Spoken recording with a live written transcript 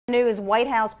News: White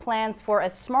House plans for a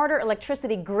smarter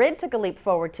electricity grid took a leap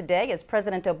forward today as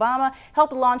President Obama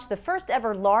helped launch the first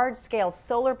ever large-scale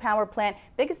solar power plant,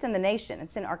 biggest in the nation.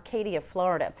 It's in Arcadia,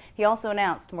 Florida. He also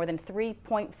announced more than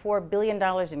 $3.4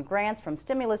 billion in grants from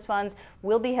stimulus funds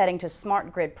will be heading to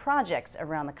smart grid projects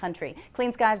around the country.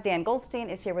 Clean Sky's Dan Goldstein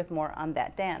is here with more on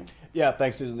that. Dan. Yeah,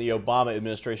 thanks, Susan. The Obama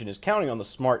administration is counting on the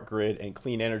smart grid and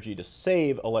clean energy to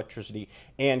save electricity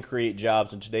and create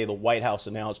jobs. And today the White House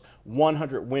announced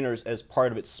 100 winners as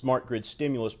part of its smart grid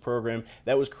stimulus program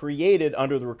that was created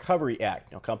under the Recovery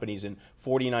Act. Now, companies in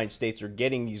 49 states are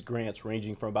getting these grants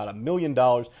ranging from about $1 million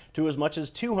to as much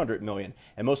as $200 million.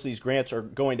 And most of these grants are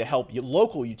going to help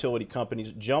local utility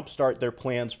companies jumpstart their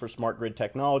plans for smart grid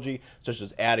technology, such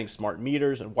as adding smart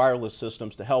meters and wireless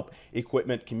systems to help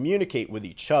equipment communicate with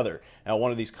each other. Now, one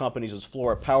of these companies is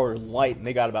Florida Power and Light, and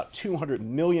they got about $200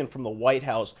 million from the White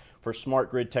House for smart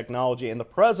grid technology. And the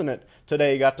president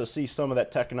today got to see some of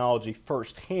that technology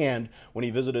firsthand when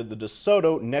he visited the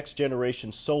DeSoto Next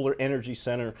Generation Solar Energy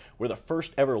Center, where the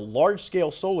first ever large-scale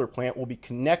solar plant will be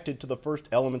connected to the first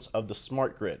elements of the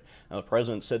smart grid. Now, the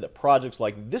president said that projects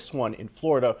like this one in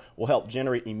Florida will help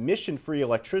generate emission-free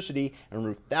electricity and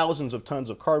remove thousands of tons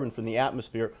of carbon from the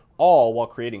atmosphere, all while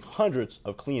creating hundreds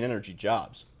of clean energy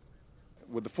jobs.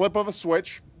 With the flip of a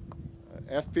switch,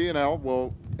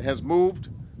 FP&L has moved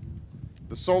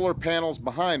the solar panels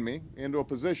behind me into a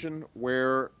position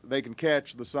where they can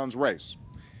catch the sun's rays.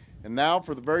 And now,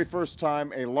 for the very first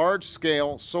time, a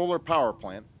large-scale solar power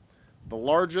plant, the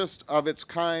largest of its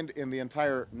kind in the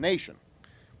entire nation,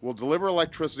 will deliver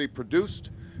electricity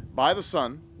produced by the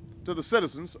sun to the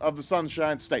citizens of the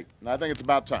Sunshine State. And I think it's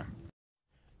about time.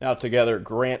 Now, together,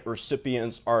 grant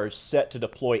recipients are set to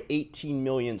deploy 18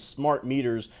 million smart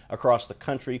meters across the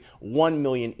country, 1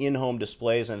 million in-home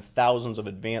displays, and thousands of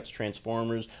advanced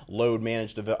transformers, load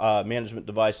management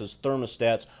devices,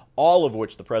 thermostats, all of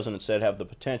which the president said have the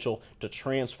potential to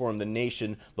transform the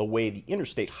nation the way the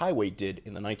interstate highway did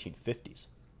in the 1950s.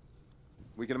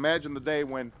 We can imagine the day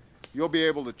when you'll be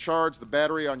able to charge the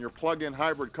battery on your plug-in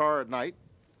hybrid car at night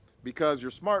because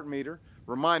your smart meter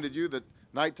reminded you that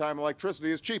nighttime electricity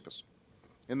is cheapest.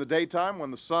 In the daytime,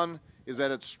 when the sun is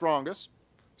at its strongest,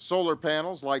 solar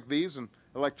panels like these and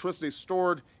electricity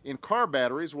stored in car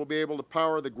batteries will be able to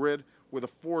power the grid with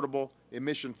affordable,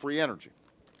 emission-free energy.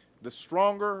 The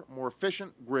stronger, more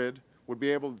efficient grid would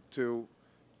be able to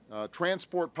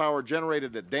transport power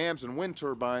generated at dams and wind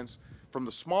turbines from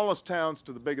the smallest towns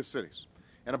to the biggest cities.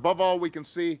 And above all, we can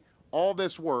see all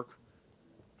this work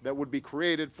that would be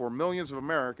created for millions of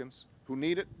Americans who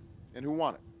need it and who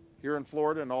want it, here in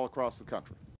Florida and all across the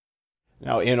country.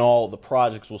 Now, in all, the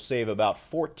projects will save about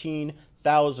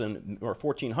 14,000 or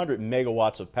 1,400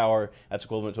 megawatts of power. That's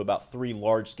equivalent to about 3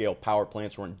 large-scale power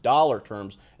plants, or in dollar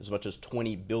terms, as much as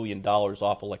 $20 billion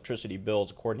off electricity bills,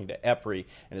 according to EPRI.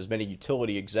 And as many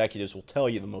utility executives will tell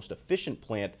you, the most efficient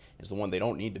plant is the one they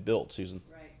don't need to build, Susan.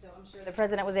 So I'm sure the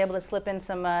president was able to slip in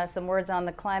some words on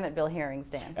the climate bill hearings,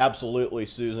 Dan. Absolutely,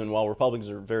 Susan. While Republicans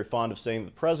are very fond of saying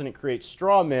the president creates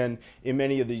straw men in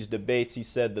many of these debates, he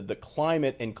said that the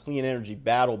climate and clean energy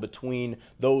battle between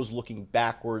those looking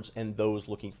backwards and those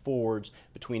looking forwards,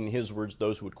 between, in his words,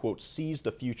 those who would, quote, seize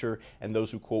the future and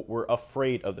those who, quote, were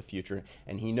afraid of the future.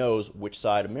 And he knows which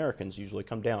side Americans usually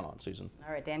come down on, Susan.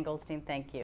 All right, Dan Goldstein, thank you.